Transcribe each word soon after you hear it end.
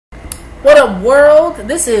What up, world?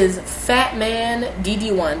 This is Fat Man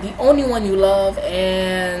DD1, the only one you love,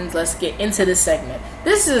 and let's get into this segment.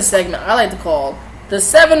 This is a segment I like to call the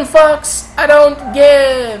 7 fucks I don't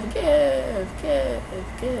give.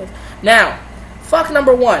 Now, fuck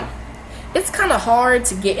number 1. It's kind of hard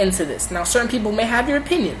to get into this. Now, certain people may have your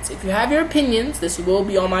opinions. If you have your opinions, this will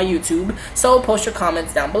be on my YouTube, so post your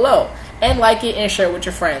comments down below, and like it and share it with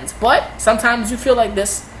your friends. But sometimes you feel like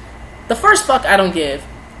this. The first fuck I don't give: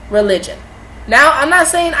 religion. Now, I'm not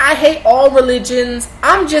saying I hate all religions.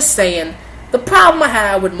 I'm just saying the problem I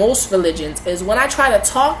have with most religions is when I try to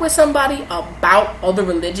talk with somebody about other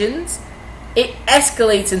religions, it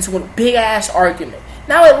escalates into a big ass argument.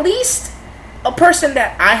 Now, at least a person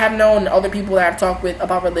that I have known and other people that I've talked with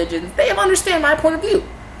about religions, they understand my point of view.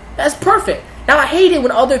 That's perfect. Now, I hate it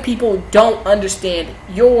when other people don't understand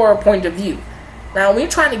your point of view. Now, when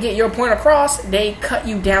you're trying to get your point across, they cut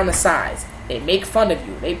you down to size. They make fun of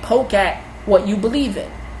you. They poke at what you believe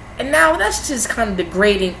in. And now that's just kind of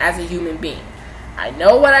degrading as a human being. I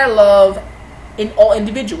know what I love in all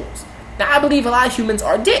individuals. Now, I believe a lot of humans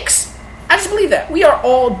are dicks. I just believe that. We are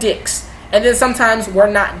all dicks. And then sometimes we're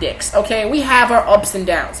not dicks, okay? We have our ups and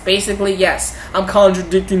downs. Basically, yes, I'm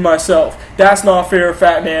contradicting myself. That's not fair,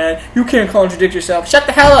 Fat Man. You can't contradict yourself. Shut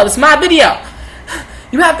the hell up. It's my video.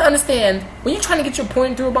 You have to understand, when you're trying to get your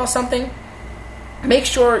point through about something, make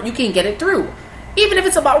sure you can get it through. Even if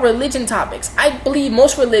it's about religion topics, I believe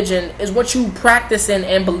most religion is what you practice in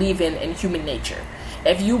and believe in human nature.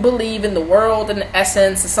 If you believe in the world and the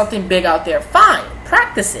essence of something big out there, fine,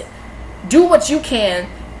 practice it. Do what you can,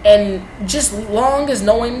 and just long as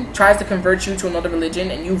no one tries to convert you to another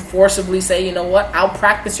religion and you forcibly say, you know what, I'll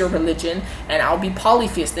practice your religion and I'll be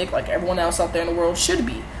polytheistic like everyone else out there in the world should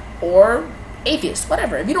be, or atheist,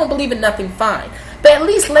 whatever. If you don't believe in nothing, fine. But at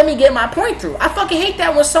least let me get my point through. I fucking hate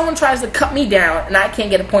that when someone tries to cut me down and I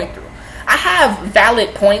can't get a point through. I have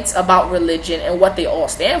valid points about religion and what they all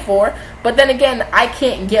stand for, but then again, I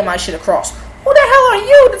can't get my shit across. Who the hell are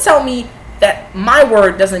you to tell me that my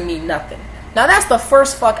word doesn't mean nothing? Now, that's the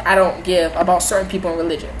first fuck I don't give about certain people in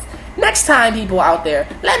religions. Next time, people out there,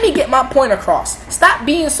 let me get my point across. Stop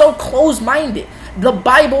being so closed-minded. The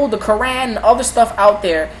Bible, the Quran, and other stuff out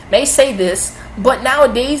there may say this, but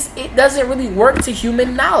nowadays it doesn't really work to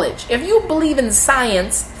human knowledge. If you believe in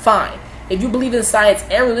science, fine. If you believe in science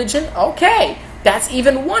and religion, okay. That's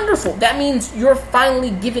even wonderful. That means you're finally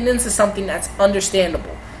giving into something that's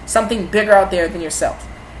understandable. Something bigger out there than yourself.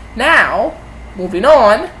 Now, moving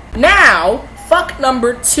on. Now, fuck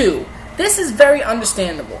number 2. This is very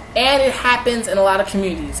understandable, and it happens in a lot of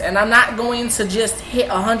communities, and I'm not going to just hit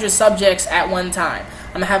 100 subjects at one time.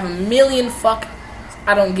 I'm going to have a million fuck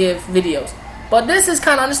I don't give videos. But this is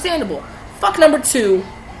kind of understandable. Fuck number 2,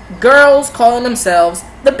 girls calling themselves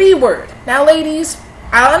the B word. Now, ladies,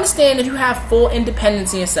 I understand if you have full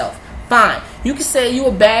independence in yourself. Fine. You can say you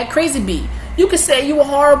a bad, crazy B. You could say you a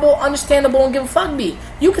horrible, understandable, and give a fuck B.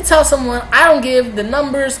 You could tell someone, I don't give the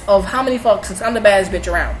numbers of how many fucks since I'm the baddest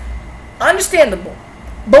bitch around. Understandable.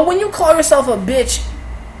 But when you call yourself a bitch,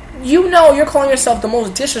 you know you're calling yourself the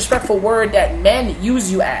most disrespectful word that men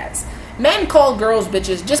use you as. Men call girls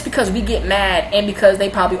bitches just because we get mad and because they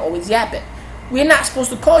probably always yapping. We're not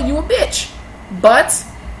supposed to call you a bitch. But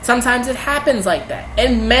sometimes it happens like that.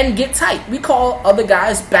 And men get tight. We call other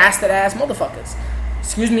guys bastard ass motherfuckers.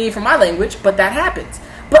 Excuse me for my language, but that happens.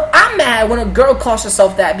 But I'm mad when a girl calls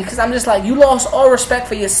herself that because I'm just like, you lost all respect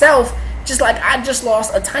for yourself, just like I just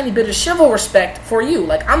lost a tiny bit of chivalrous respect for you.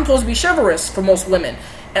 Like, I'm supposed to be chivalrous for most women,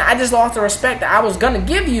 and I just lost the respect that I was gonna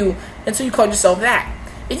give you until you called yourself that.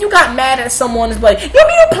 If you got mad at someone, it's like, yo, who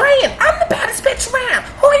you playing? I'm the baddest bitch around.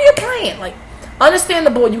 Who are you playing? Like,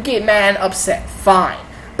 understandable, you get mad and upset, fine.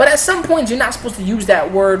 But at some point, you're not supposed to use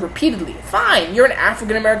that word repeatedly. Fine, you're an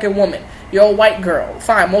African-American woman. You're a white girl.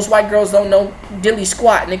 Fine, most white girls don't know dilly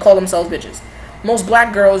squat, and they call themselves bitches. Most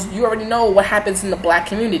black girls, you already know what happens in the black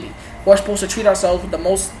community. We're supposed to treat ourselves with the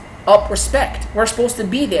most up respect. We're supposed to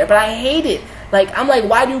be there, but I hate it. Like, I'm like,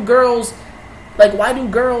 why do girls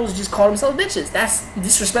just call themselves bitches? That's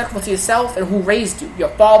disrespectful to yourself and who raised you. Your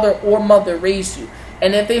father or mother raised you.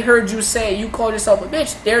 And if they heard you say you called yourself a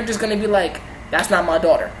bitch, they're just going to be like, that's not my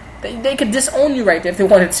daughter. They could disown you right there if they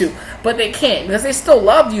wanted to, but they can't because they still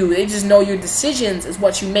love you. They just know your decisions is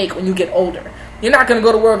what you make when you get older. You're not going to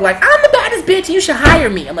go to work like, I'm the baddest bitch and you should hire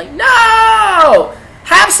me. I'm like, no!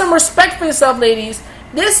 Have some respect for yourself, ladies.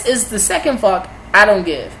 This is the second fuck I don't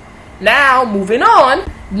give. Now, moving on.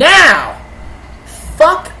 Now,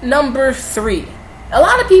 fuck number 3. A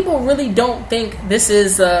lot of people really don't think this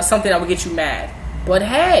is something that would get you mad. But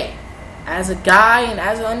hey, as a guy and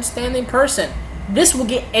as an understanding person, this will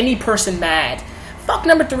get any person mad. Fuck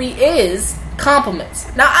number 3 is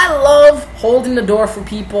compliments. Now, I love holding the door for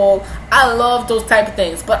people. I love those type of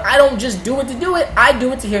things. But I don't just do it to do it. I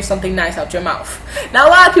do it to hear something nice out your mouth. Now, a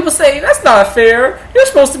lot of people say, that's not fair. You're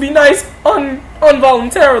supposed to be nice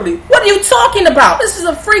involuntarily. What are you talking about? This is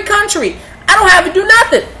a free country. I don't have to do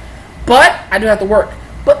nothing. But I do have to work.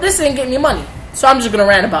 But this ain't getting me money. So I'm just going to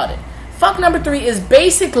rant about it. Fuck number 3 is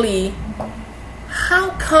basically,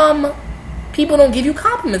 how come people don't give you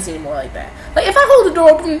compliments anymore like that? Like, if I hold the door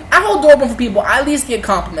open, I hold the door open for people, I at least get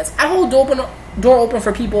compliments. I hold the door open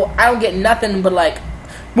for people, I don't get nothing but like,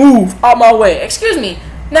 move out my way. Excuse me.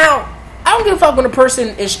 Now, I don't give a fuck when a person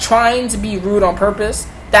is trying to be rude on purpose.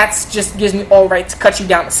 That just gives me all right to cut you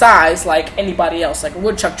down to size like anybody else, like a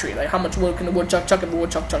woodchuck tree. Like, how much wood can the woodchuck chuck if the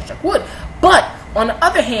woodchuck chuck wood? But, on the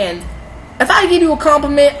other hand, if I give you a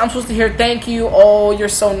compliment, I'm supposed to hear thank you, oh, you're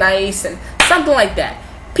so nice, and something like that.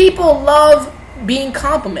 People love being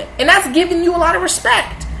complimented, and that's giving you a lot of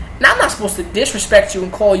respect. Now, I'm not supposed to disrespect you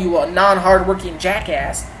and call you a non-hardworking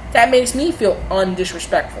jackass. That makes me feel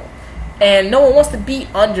undisrespectful, and no one wants to be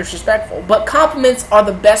undisrespectful. But compliments are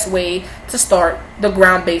the best way to start the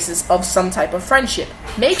ground basis of some type of friendship.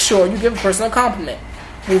 Make sure you give a person a compliment.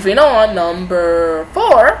 Moving on, number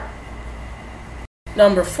 4.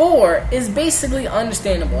 Number 4 is basically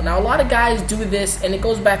understandable. Now, a lot of guys do this, and it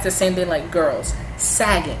goes back to the same thing like girls.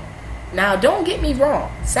 Sagging. Now, don't get me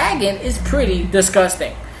wrong. Sagging is pretty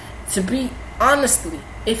disgusting. To be honestly,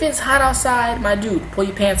 if it's hot outside, my dude, pull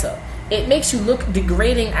your pants up. It makes you look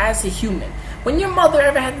degrading as a human. When your mother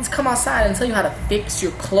ever had to come outside and tell you how to fix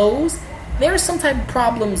your clothes, there are some type of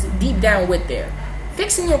problems deep down with there.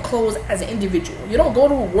 Fixing your clothes as an individual. You don't go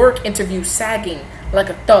to a work interview sagging like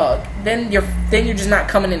a thug. Then you're just not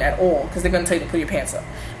coming in at all because they're going to tell you to put your pants up.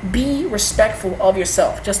 Be respectful of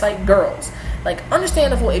yourself, just like girls. Like,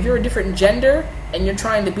 understandable if you're a different gender and you're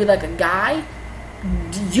trying to be like a guy,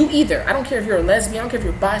 you either. I don't care if you're a lesbian, I don't care if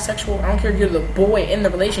you're bisexual, I don't care if you're the boy in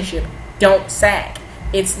the relationship, don't sag.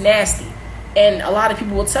 It's nasty. And a lot of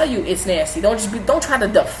people will tell you it's nasty. Don't try to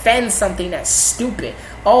defend something that's stupid.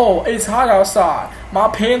 Oh, it's hot outside. My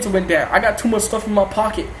pants went down. I got too much stuff in my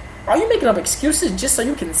pocket. Are you making up excuses just so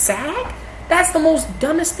you can sag? That's the most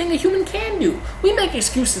dumbest thing a human can do. We make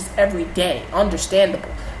excuses every day, understandable.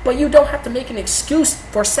 But you don't have to make an excuse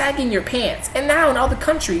for sagging your pants. And now in other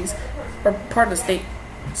countries, or part of the state,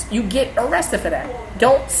 you get arrested for that.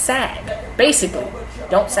 Don't sag. Basically,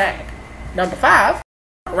 don't sag. Number 5.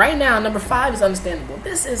 Right now, number 5 is understandable.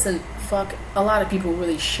 This isn't a lot of people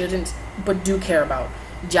really shouldn't, but do care about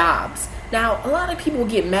jobs. Now, a lot of people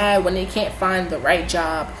get mad when they can't find the right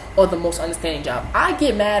job or the most understanding job. I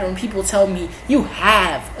get mad when people tell me, you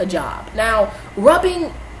have a job. Now,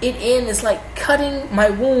 rubbing it in is like cutting my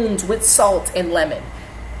wounds with salt and lemon.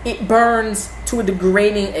 It burns to a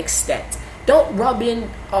degrading extent. Don't rub in,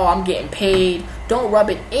 oh, I'm getting paid. Don't rub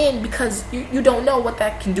it in because you don't know what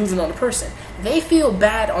that can do to another person. They feel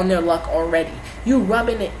bad on their luck already. You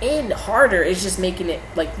rubbing it in harder is just making it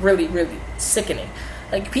like really, really sickening.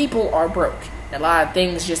 Like, people are broke. A lot of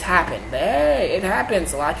things just happen. Hey, it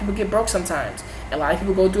happens. A lot of people get broke sometimes. A lot of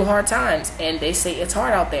people go through hard times and they say it's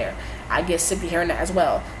hard out there. I get sick of hearing that as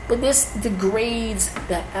well. But this degrades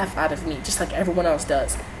the F out of me, just like everyone else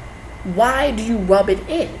does. Why do you rub it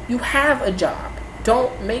in? You have a job.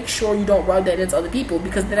 Make sure you don't rub that into other people,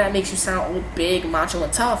 because then that makes you sound all big, macho,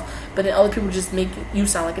 and tough, but then other people just make you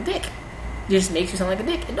sound like a dick. It just makes you sound like a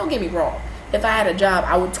dick. And don't get me wrong. If I had a job,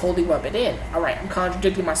 I would totally rub it in. Alright, I'm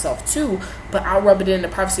contradicting myself too, but I'll rub it in the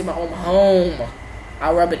privacy of my own home.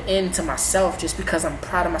 I'll rub it into myself just because I'm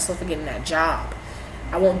proud of myself for getting that job.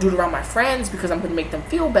 I won't do it around my friends because I'm going to make them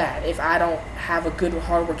feel bad if I don't have a good,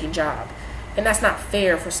 hardworking job. And that's not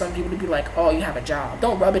fair for some people to be like, oh, you have a job.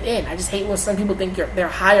 Don't rub it in. I just hate when some people think they're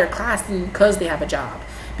higher class than because they have a job.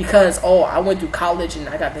 Because, oh, I went through college and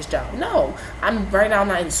I got this job. No, right now I'm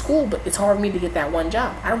not in school, but it's hard for me to get that one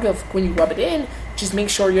job. I don't give a fuck when you rub it in. Just make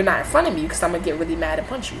sure you're not in front of me because I'm going to get really mad and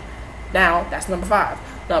punch you. Now, that's number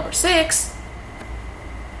 5. Number 6.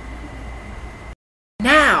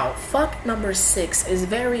 Now, fuck number 6 is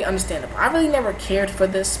very understandable. I really never cared for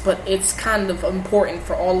this, but it's kind of important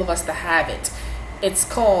for all of us to have it. It's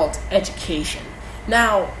called education.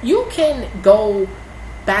 Now, you can go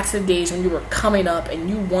back to the days when you were coming up and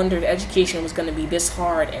you wondered education was going to be this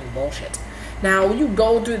hard and bullshit. Now, when you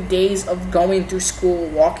go through the days of going through school,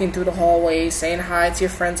 walking through the hallways, saying hi to your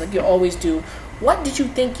friends like you always do, what did you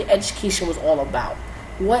think your education was all about?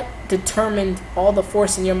 What determined all the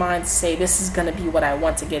force in your mind to say, this is going to be what I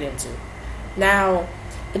want to get into? Now,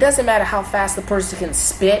 it doesn't matter how fast the person can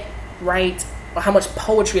spit, write, or how much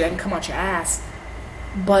poetry that can come out your ass,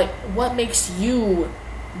 but what makes you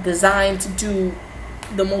designed to do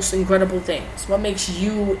the most incredible things? What makes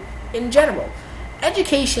you in general?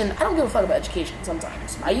 Education, I don't give a fuck about education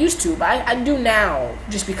sometimes. I used to, but I do now,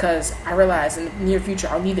 just because I realize in the near future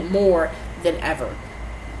I'll need it more than ever.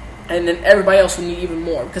 And then everybody else will need even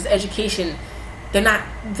more. Because education,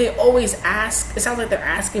 they always ask, it sounds like they're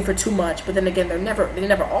asking for too much, but then again, they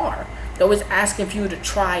never are. They're always asking for you to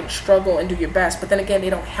try and struggle and do your best, but then again,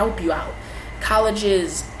 they don't help you out.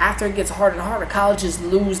 Colleges, after it gets harder and harder, colleges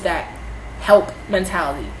lose that help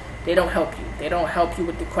mentality. They don't help you. They don't help you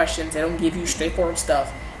with the questions. They don't give you straightforward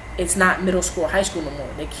stuff. It's not middle school or high school no more.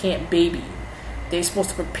 They can't baby you. They're supposed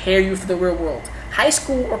to prepare you for the real world. High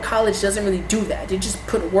school or college doesn't really do that. They just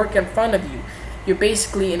put work in front of you. You're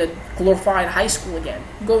basically in a glorified high school again.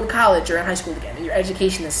 You go to college, you're in high school again, and your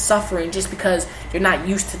education is suffering just because you're not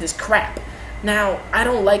used to this crap. Now, I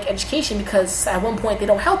don't like education because at one point they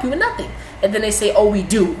don't help you with nothing. And then they say, oh, we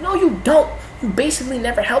do. No, you don't. You basically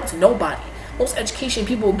never helped nobody. Most education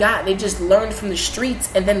people got, they just learned from the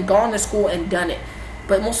streets and then gone to school and done it.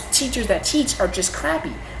 But most teachers that teach are just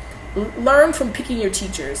crappy. Learn from picking your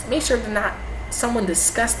teachers. Make sure they're not someone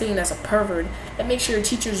disgusting as a pervert, and make sure your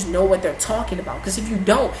teachers know what they're talking about. Because if you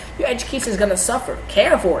don't, your education is going to suffer.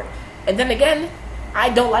 Care for it. And then again,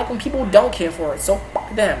 I don't like when people don't care for it, so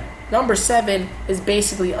fuck them. Number 7 is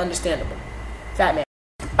basically understandable. Fat man.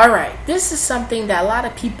 Alright, this is something that a lot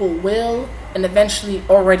of people will and eventually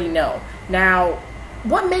already know. Now,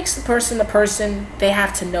 what makes a person? They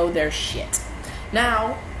have to know their shit.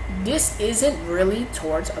 Now, this isn't really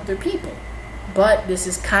towards other people, but this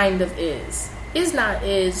is kind of is. Is not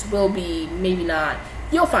is, will be, maybe not.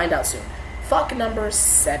 You'll find out soon. Fuck number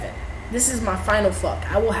 7. This is my final fuck.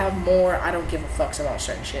 I will have more. I don't give a fucks about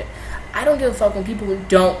certain shit. I don't give a fuck when people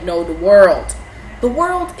don't know the world. The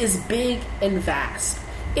world is big and vast.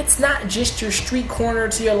 It's not just your street corner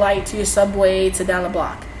to your light, to your subway, to down the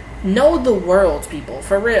block. Know the world, people,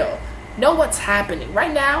 for real. Know what's happening.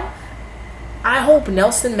 Right now, I hope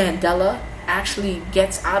Nelson Mandela actually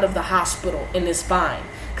gets out of the hospital and is fine.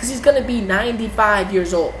 Because he's going to be 95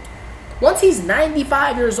 years old. Once he's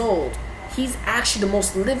 95 years old, he's actually the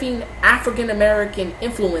most living African-American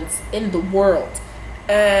influence in the world.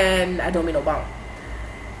 And I don't mean Obama.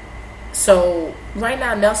 So, right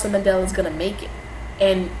now, Nelson Mandela is going to make it.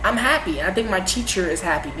 And I'm happy. And I think my teacher is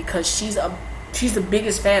happy because she's the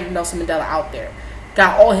biggest fan of Nelson Mandela out there.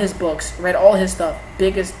 Got all his books, read all his stuff.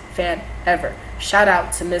 Biggest fan ever. Shout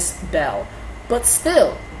out to Miss Bell. But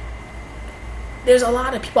still, there's a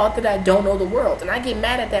lot of people out there that don't know the world. And I get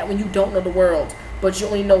mad at that when you don't know the world, but you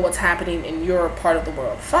only know what's happening in your part of the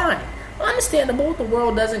world. Fine. Understandable. The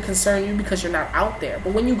world doesn't concern you because you're not out there.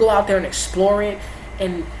 But when you go out there and explore it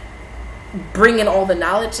and bring in all the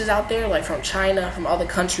knowledge that's out there, like from China, from other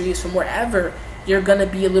countries, from wherever, you're going to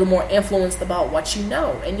be a little more influenced about what you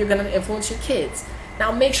know. And you're going to influence your kids.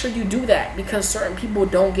 Now make sure you do that because certain people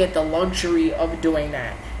don't get the luxury of doing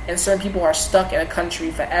that. And certain people are stuck in a country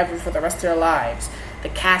forever for the rest of their lives. The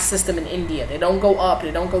caste system in India, they don't go up,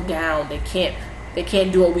 they don't go down, they can't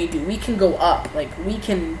do what we do. We can go up, like we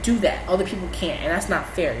can do that. Other people can't, and that's not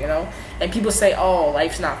fair, you know? And people say, oh,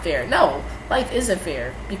 life's not fair. No, life isn't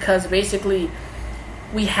fair because basically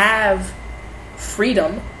we have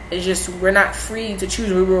freedom. It's just we're not free to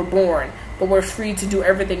choose where we were born, but we're free to do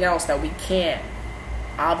everything else that we can,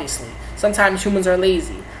 obviously. Sometimes humans are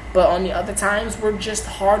lazy. But on the other times, we're just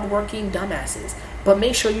hardworking dumbasses. But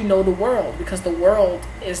make sure you know the world, because the world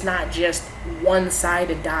is not just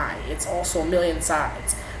one-sided die. It's also a million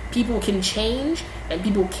sides. People can change, and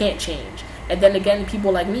people can't change. And then again,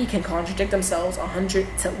 people like me can contradict themselves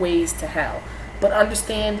 100 ways to hell. But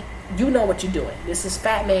understand, you know what you're doing. This is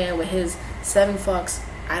Fat Man with his 7 fucks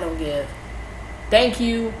I don't give. Thank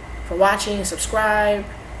you for watching. Subscribe.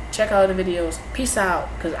 Check out the videos. Peace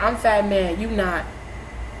out, because I'm Fat Man, you not.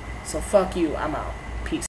 So fuck you, I'm out.